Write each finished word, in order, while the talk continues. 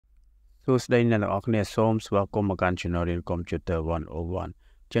សួស្តីអ្នកទាំងអស់គ្នាសូមស្វាគមន៍មកកាន់ Channel Rean Computer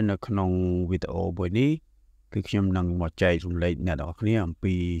 101 ចឹងនៅក្នុងវីដេអូមួយនេះគឺខ្ញុំនឹងមកចែករំលែកអ្នកទាំងអស់គ្នាអំ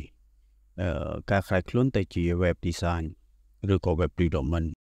ពីការខ្លាយខ្លួនទៅជា web design ឬក៏ web development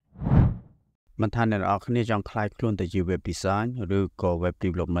មិនថាអ្នកទាំងអស់គ្នាចង់ខ្លាយខ្លួនទៅជា web design ឬក៏ web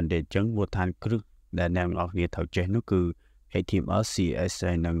development ទេចឹងមូលដ្ឋានគ្រឹះដែលអ្នកទាំងអស់គ្នាត្រូវចេះនោះគឺ HTML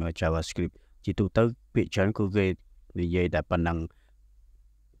CSS និង JavaScript ជាទូទៅពាក្យច្រើនគឺគេនិយាយតែប៉ុណ្ណឹង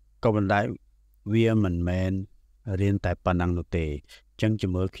ក៏ប៉ុន្តែវាមិនមែនរៀនតែប៉ុណ្ណឹងនោះទេអញ្ចឹង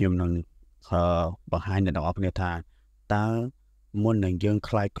ជំរឿខ្ញុំនឹងបង្ហាញអ្នកទាំងអស់គ្នាថាតើមុននឹងយើង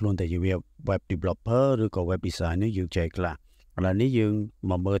ខ្លាយខ្លួនទៅជា web developer ឬក៏ web design នេះយើងចេះខ្លះឥឡូវនេះយើង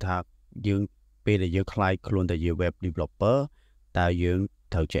មកមើលថាយើងពេលដែលយើងខ្លាយខ្លួនទៅជា web developer តើយើង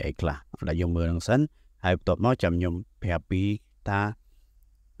ត្រូវចេះអីខ្លះឥឡូវយើងមើលនឹងសិនហើយបន្ទាប់មកចាំខ្ញុំប្រាប់ពីតា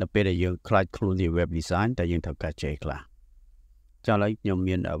នៅពេលដែលយើងខ្លាយខ្លួនជា web design តើយើងត្រូវការចេះខ្លះចា៎ឥឡូវខ្ញុំ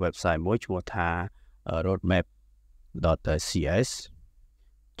មាន website មួយឈ្មោះថា roadmap.cs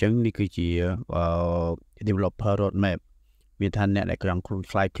អញ្ចឹងនេះគឺជា developer roadmap មានថាអ្នកដែលចង់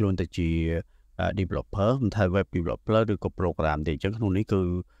ខ្លាយខ្លួនទៅជា developer មិនថា web developer ឬក៏ program ទេអញ្ចឹងក្នុងនេះគឺ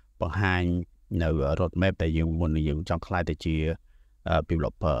បង្ហាញនៅ roadmap ដែលយើងមុននឹងយើងចង់ខ្លាយទៅជា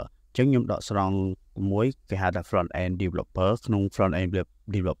developer អញ្ចឹងខ្ញុំដកស្រង់មួយគេហៅថា front end developer ក្នុង front end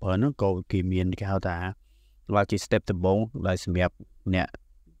developer ហ្នឹងក៏គេមានគេហៅថាវាជា step ដំបូងដែលសម្រាប់អ្នក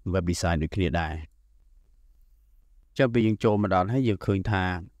web design ដូចគ្នាដែរចាំពេលយើងចូលមកដល់ហើយយើងឃើញថា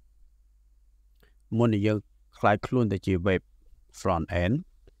មុននឹងយើងខ្លាយខ្លួនទៅជា web front end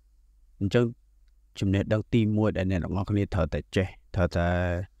អញ្ចឹងចំណេះដឹងទី1ដែលអ្នកទាំងអស់គ្នាត្រូវតែចេះត្រូវតែ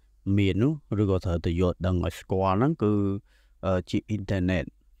មាននោះឬក៏ត្រូវតែយល់ដឹងឲ្យស្គាល់ហ្នឹងគឺជា internet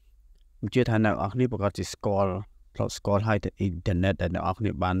ខ្ញុំជឿថាអ្នកទាំងអស់គ្នាប្រកាសជាស្គាល់ហើយទៅ internet ដែលអ្នកទាំងអស់គ្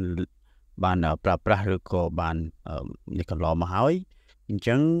នាបានប្រើប្រាស់ឬក៏បាននេះកន្លងមកហើយអញ្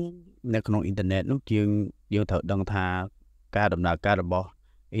ចឹងនៅក្នុងអ៊ីនធឺណិតនោះយើងត្រូវដឹងថាការដំណើរការរបស់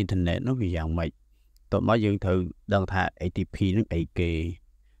អ៊ីនធឺណិតនោះវាយ៉ាងម៉េចតោះមកយើងត្រូវដឹងថា HTTP នឹងអីគេ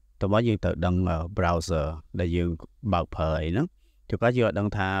តោះមកយើងត្រូវដឹង browser ដែលយើងបើកប្រើអីហ្នឹងជួនកាលយើងអត់ដឹង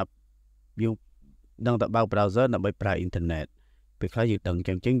ថាយើងដឹងតែបើក browser ដើម្បីប្រើអ៊ីនធឺណិតពេលខ្លះយើងដឹងអ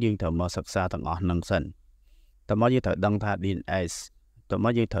ញ្ចឹងយើងត្រូវមកសិក្សាទាំងអស់ហ្នឹងសិនតោះមកយើងត្រូវដឹងថា DNS តោះម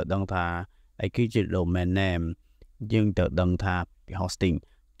កយើងត្រូវដឹងថាអីគឺជា domain name យើងត្រូវដឹងថា hosting អ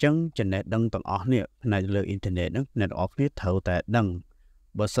ញ្ចឹងចំណេះដឹងទាំងអស់នេះផ្នែកលើអ៊ីនធឺណិតហ្នឹងអ្នកទាំងអស់គ្នាត្រូវតែដឹង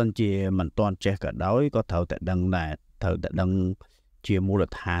បើសិនជាមិនទាន់ចេះក៏ដោយក៏ត្រូវតែដឹងដែរត្រូវតែដឹងជាមូល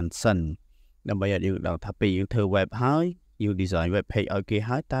ដ្ឋានសិនដើម្បីឲ្យយើងដឹងថាពេលយើងធ្វើ web ហើយយើង design web page ឲ្យគេ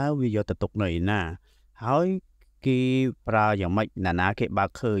ហើយតើវាយកទៅទុកនៅឯណាហើយគេប្រើយ៉ាងម៉េចណាគេបើក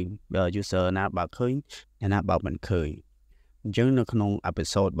ឃើញ user ណាបើកឃើញណាបើកមិនឃើញអញ្ចឹងនៅក្នុង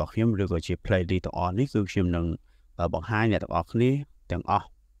episode របស់ខ្ញុំឬក៏ជា playlist ទាំងអស់នេះគឺខ្ញុំនឹងបង្ហាញអ្នកទាំងអស់គ្នាទាំងអស់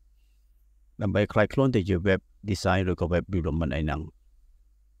ដើម្បីខ្លាយខ្លួនទៅជា web design ឬក៏ web development អីហ្នឹង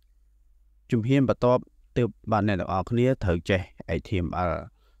ជំហានបន្ទាប់ទើបបានអ្នកទាំងអស់គ្នាត្រូវចេះ HTML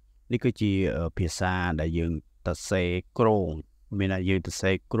នេះគឺជាភាសាដែលយើងទៅសេគ្រោងមានថាយើងទៅ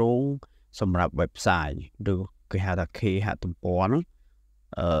សេគ្រោងសម្រាប់ website ឬគេហៅថា K ហទំព័រហ្នឹង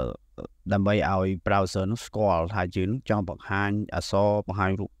ដើម្បីឲ្យ browser នោះស្គាល់ថាយើងចង់បង្ហាញអក្សរបង្ហា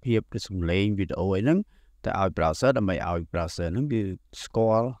ញរូបភាពឬសំឡេងវីដេអូអីហ្នឹងទៅឲ្យ browser ដើម្បីឲ្យ browser ហ្នឹងវាស្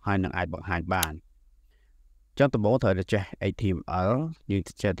គាល់ហើយនឹងអាចបង្ហាញបានអញ្ចឹងដំបូងត្រូវតែចេះ HTML យើង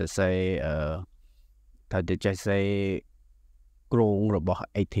ចេះតែសេត្រូវតែចេះសេគ្រោងរបស់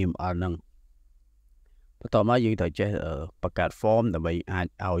HTML ហ្នឹងបន្ទាប់មកយើងត្រូវចេះបង្កើត form ដើម្បីអាច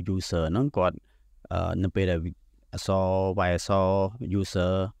ឲ្យ user ហ្នឹងគាត់នៅពេលដែលអក្សរវាយអក្សរ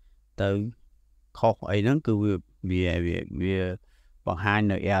user ទៅខុសអីហ្នឹងគឺវាបង្ហាញ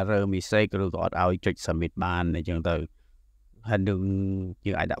នៅ error message ឬក៏អត់ឲ្យចុច submit បានអញ្ចឹងទៅហើយនឹង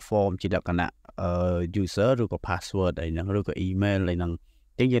យើងអាចដាក់ form ជាលក្ខណៈuser ឬក៏ password អីហ្នឹងឬក៏ email អីហ្នឹង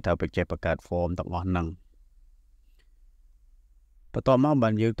អញ្ចឹងយើងត្រូវចេះបង្កើត form ទាំងអស់ហ្នឹងបន្ទាប់មកបា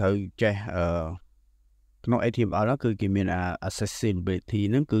នយើងត្រូវចេះក្នុង HTML ហ្នឹងគឺគេមាន accessibility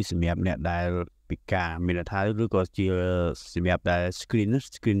ហ្នឹងគឺសម្រាប់អ្នកដែលពិការមានន័យថាឬក៏ជាសម្រាប់ដែល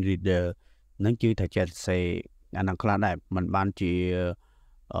screen reader ហ្នឹងគឺត្រូវចេះសេអាហ្នឹងខ្លះដែរมันបានជា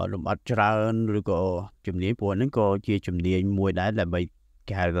លំអិតច្រើនឬក៏ជំនាញព្រោះហ្នឹងក៏ជាជំនាញមួយដែរដើម្បី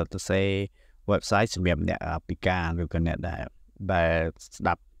គេហៅថាសេ website សម្រាប់អ្នកពិការឬក៏អ្នកដែលស្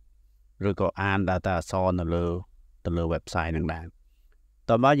ដាប់ឬក៏អាន data អក្សរនៅលើ website ហ្នឹងដែរ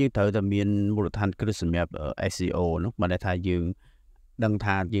តោះមកយើងត្រូវតែមានមូលដ្ឋានគ្រឹះសម្រាប់ SEO នោះបានន័យថាយើងដឹង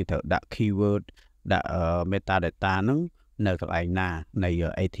ថាយើងត្រូវដាក់ keyword ដាក់ metadata ហ្នឹងនៅកន្លែងណានៃ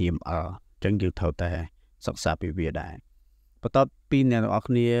HTML អញ្ចឹងយើងត្រូវតែសិក្សាពីវាដែរបន្ទាប់ពីអ្នកទាំងអស់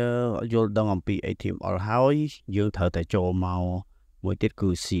គ្នាយល់ដឹងអំពី HTML ហើយយើងត្រូវតែចូលមក មួយទៀតគឺ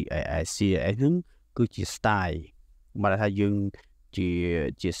CAS ហ្នឹងគឺជា style មកថាយើង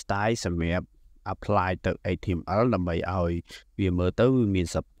ជា style សម្រាប់ apply ទៅ HTML ដើម្បីឲ្យវាមើលទៅមាន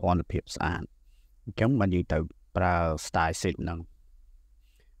សោភ័ណភាពស្អាតអញ្ចឹងបានយើងទៅប្រើ style sheet ហ្នឹង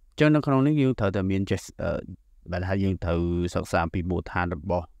អញ្ចឹងនៅក្នុងនេះយើងត្រូវតែមានចេះបានថាយើងត្រូវសិក្សាពីមូលដ្ឋានរ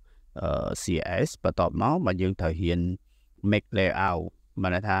បស់CSS បន្ទាប់មកបាទយើងត្រូវហ៊ាន make layout បា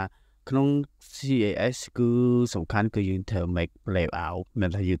នថាក្នុង CSS គឺសំខាន់គឺយើងត្រូវ make layout មាន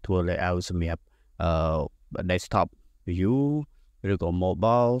ថាយើងធ្វើ layout សម្រាប់desktop view ឬក៏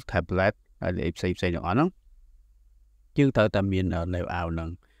mobile tablet ហើយផ្សេងទាំងអស់ហ្នឹងយើងត្រូវតែមាន layout ហ្នឹង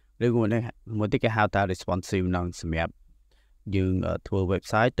ឬមួយទៀតគេហៅថា responsive ហ្នឹងសម្រាប់យើងធ្វើ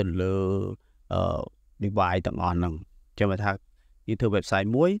website ទៅលើdevice ទាំងអស់ហ្នឹងចាំថាយើងធ្វើ website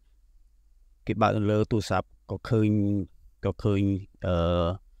មួយគេបើកទៅលើទូរស័ព្ទក៏ឃើ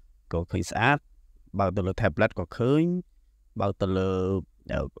ញស្អាតបើកទៅលើ tablet ក៏ឃើញបើកទៅលើ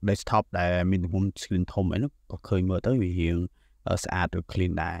desktop ដែលមានទំហំ screen ធំអីនោះក៏ឃើញមើលទៅវារៀងស្អាតឬ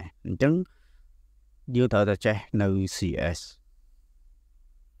clean ដែរអញ្ចឹងយើងត្រូវតែចេះនៅ CS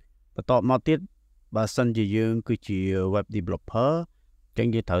បន្ទាប់មកទៀតបើសិនជាយើងគឺជា web developer អញ្ចឹង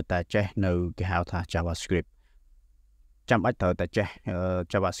យើងត្រូវតែចេះនៅគេហៅថា JavaScript ចាំបាច់ត្រូវតែចេះ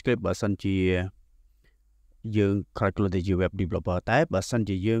JavaScript បើសិនជាយើងខ្លាចខ្លួនទៅជា web developer តែបើសិន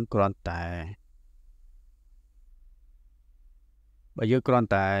ជាយើងគ្រាន់តែ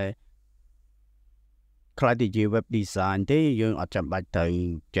ខ្លាចទៅជា web design ទេយើងអត់ចាំបាច់ទៅ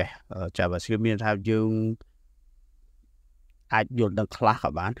ចេះ JavaScript មានថាយើងអាចយល់ដឹងខ្លះក៏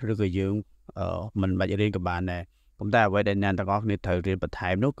បានឬក៏យើងមិនបាច់រៀនក៏បានដែរប៉ុន្តែអ្វីដែលអ្នកទាំងអស់គ្នាត្រូវរៀនបន្ថែ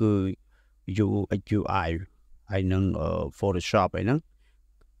មនោះគឺ UI ហើយនឹង Photoshop អីហ្នឹង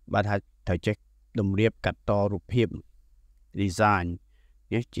បាទថាត្រូវចេះតម្រៀបកាត់តរូបភាព design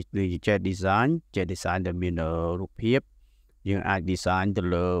នេះចេះ design ដែលមានរូបភាពយើងអាច design ទៅ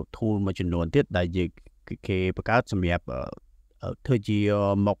លើ tool មួយចំនួនទៀតដែលគេបង្កើតសម្រាប់ធ្វើជា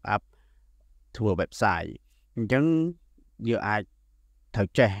mock up ធ្វើ website អញ្ចឹងយើងអាចត្រូវ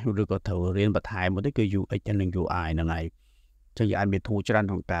ចេះឬក៏ត្រូវរៀនបន្ថែមមួយទៀតគឺ UX និង UI ហ្នឹងហើយអញ្ចឹងយើងអាចមាន tool ច្រើន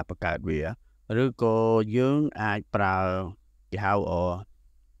ក្នុងការបង្កើតវាឬក៏យើងអាចប្រើគេហៅ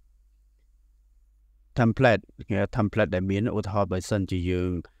template ដែលមានឧទាហរណ៍បើសិនជាយើ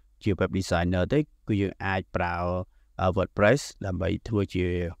ងជា web designer ទេគឺយើងអាចប្រើ WordPress ដើម្បីធ្វើជា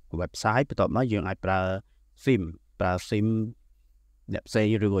website បន្ទាប់មកយើងអាចប្រើ theme អ្នកផ្សេង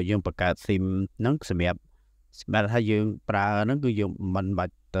ឬក៏យើងបង្កើត theme ហ្នឹងសម្រាប់ថាយើងប្រើហ្នឹងគឺយើងមិនបា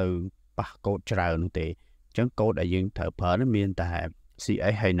ច់ទៅប៉ះកូដច្រើននោះទេអញ្ចឹងកូដដែលយើងត្រូវប្រើហ្នឹងមានតែ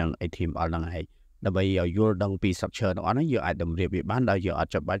CS ហើយនិង HTML ហ្នឹងឯងដើម្បីឲ្យយល់ដឹងពី structure ទាំងអស់ហ្នឹងយើងអាចតម្រៀបវាបានដោយយើងអ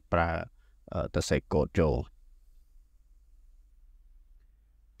ត់ចាំបាច់ប្រើទៅសេកូដចូល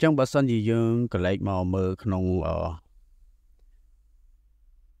អញ្ចឹងបើសិនជាយើងកលេចមកមើលក្នុង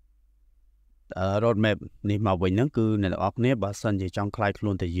roadmap នេះមកវិញហ្នឹងគឺអ្នកទាំងអស់គ្នាបើសិនជាចង់ខ្លាយខ្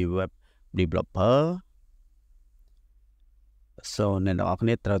លួនទៅជា web developer so អ្នកទាំងអស់គ្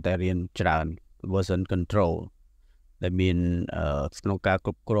នាត្រូវតែរៀនច្រើន version control ដែលមានក្នុងការគ្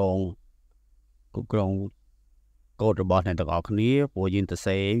រប់គ្រងកូដរបស់អ្នកទាំងអស់គ្នាព្រោះយើងទៅ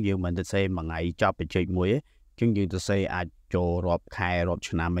សេយើងមិនទៅសេមួយថ្ងៃចប់បញ្ចេញមួយទេអញ្ចឹងយើងទៅសេអាចចូលរាប់ខែរាប់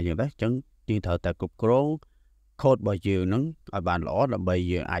ឆ្នាំអីចឹងដែរអញ្ចឹងយើងត្រូវតែគ្រប់គ្រង code របស់យើងហ្នឹងឲ្យបានល្អដើម្បី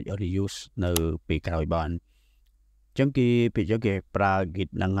យើងអាច reuse នៅពេលក្រោយបានអញ្ចឹងគេប្រើ Git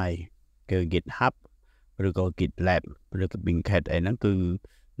ហ្នឹងហើយគឺ GitHub ឬក៏ GitLab ឬក៏ Bingcat អីហ្នឹងគឺ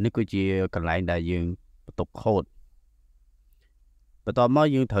នេះគឺជាកន្លែងដែលយើងបន្ទប់ code បន្ទាប់មក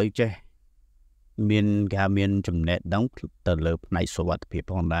យើងត្រូវចេះមានចំណេះដឹងទៅលើផ្នែកសុវត្ថិភាព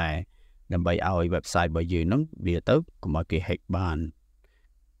ផងដែរដើម្បីឲ្យ website របស់យើងហ្នឹងវាទៅកុំឲ្យគេ hack បាន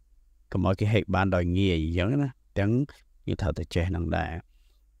ដោយងាយអញ្ចឹងណាទាំងយើងត្រូវតែចេះហ្នឹងដែរ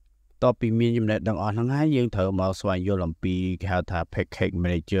តបពីមានចំណេះដឹងអស់ហ្នឹងហើយយើងត្រូវមកស្វែងយល់អំពីគេហៅថា package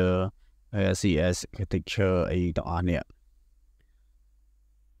manager CS architecture អីទាំងអស់នេះ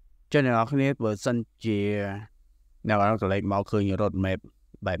ចឹងអ្នកនរគ្នាបើសិនជាអ្នកនរកលេចមកឃើញ roadmap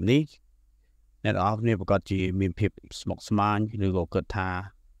បែបនេះអ្នកនរគ្នាប្រកាសជាមានភាពស្មុគស្មាញឬក៏គិតថា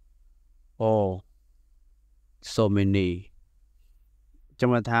អូ so many ចាំ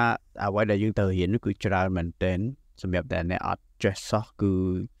ថាអ្វីដែលយើងត្រូវរៀនគឺច្រើនមែនទែនសម្រាប់តែអ្នកអត់ចេះសោះគឺ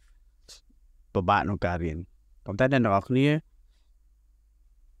ពិបាកក្នុងការរៀនប៉ុន្តែអ្នកនរគ្នា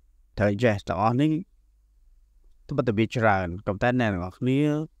ត្រូវចេះទាំងអស់នេះទៅបន្តវាច្រើនប៉ុន្តែអ្នកនរគ្នា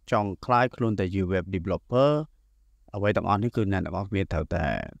ចង់ខ្លាយខ្លួនទៅជា web developer អ្វីទាំងអស់នេះគឺអ្នកនរគ្នាត្រូវតែ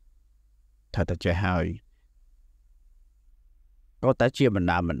ចេះហើយក៏តែជាបណ្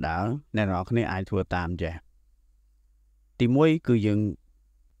ដាអ្នកនរគ្នាអាចធ្វើតាមចេះទី1គឺយើង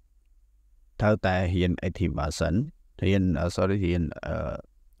ត្រូវតែរៀន HTML សិន រៀនរៀន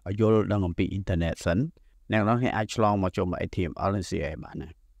យល់ដឹងអំពីអ៊ីនធឺណិតសិនអ្នកនរគ្នាអាចឆ្លងមកចូលមក HTML និង CSS បានណា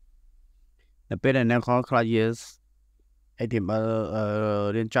នៅពេលដែលអ្នកខ្លះ years HTML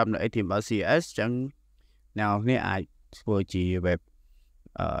រៀនចប់នៅ HTML CSS ចឹងអ្នកនរគ្នាអាចធ្វើជា web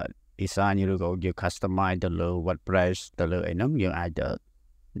design ឬក៏យើង customize ទៅលើ WordPress ទៅលើអីហ្នឹងយើងអាច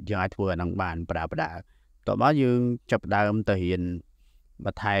ធ្វើអាហ្នឹងបានប្រើតោះមកយើងចាប់ដើមទៅរៀនប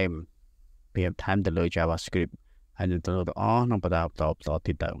ន្ថែមទៅលើ JavaScript ហើយទៅលើទាំងអស់នឹងបន្ត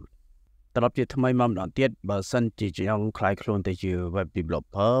ទៀតទៅត្រឡប់ជាថ្មីមកម្ដងទៀតបើសិនជាចង់ខ្លាយខ្លួនទៅជា web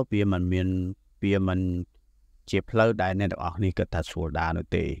developer វាមិនជាផ្លូវដែលអ្នកទាំងអស់គ្នាគិតថាស្រួលដែរនោះ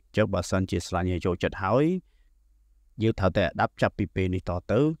ទេអញ្ចឹងបើសិនជាស្លាញ់ចូលចិត្តហើយយើងត្រូវតែអាដាប់ចាប់ពីពេលនេះត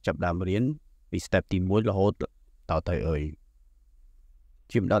ទៅចាប់ដើមរៀនពី step ទី1រហូតតទៅអើយ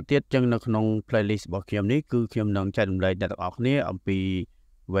ជាម្ដងទៀតចឹងនៅក្នុង playlist របស់ខ្ញុំនេះគឺខ្ញុំនឹងចែករំលែកអ្នកទាំងអស់គ្នាអំពី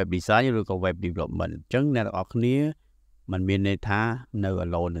web design ឬក៏ web development អញ្ចឹងអ្នកទាំងអស់គ្នាមិនមានន័យថានៅ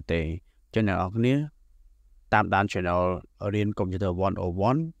alone ទេអញ្ចឹងអ្នកទាំងអស់គ្នាតាមដាន channel Rean Computer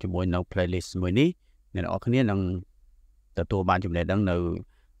 101ជាមួយនៅ playlist មួយនេះអ្នកទាំងអស់គ្នានឹងទទួលបានចំណេះដឹងនៅ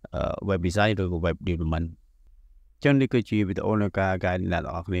web design ឬក៏ web development ចឹងនេះគឺជាវីដេអូនៃការ guide អ្នក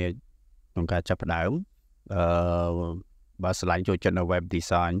ទាំងអស់គ្នាក្នុងការចាប់ផ្ដើមបើឆ្លាញ់ចូលចិត្តនៅ web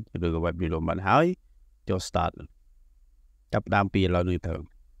design ឬក៏ web development ហើយចូល start ចាប់ផ្ដើមពីឥឡូវនេះទៅ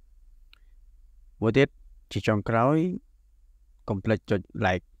មួយទៀតជាចុងក្រោយកុំភ្លេចចុច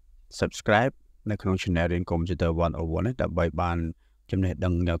like subscribe នៅក្នុង channel Rean Computer 101 នេះដើម្បីបានចំណេះដឹ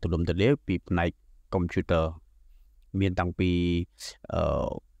ងយ៉ាងទូលំទូលាយពីផ្នែក computer មានតាំងពី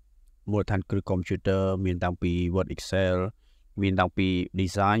មូលដ្ឋានគ្រឹះ computer មានតាំងពី Word Excel មានតាំងពី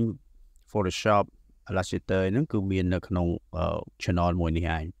design Photoshop Illustrator ហ្នឹងគឺមាននៅក្នុង channel មួយនេះ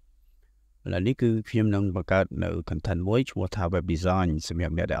ឯងឥឡូវនេះគឺខ្ញុំនឹងបង្កើតនៅ content មួយឈ្មោះថា web design សម្រា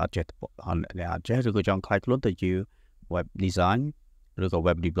ប់អ្នកដែលអត់ចេះឬក៏ចង់ខ្លាយខ្លួនទៅជា web design ឬក៏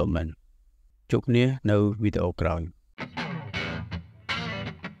web development ជួបគ្នានៅវីដេអូក្រោយ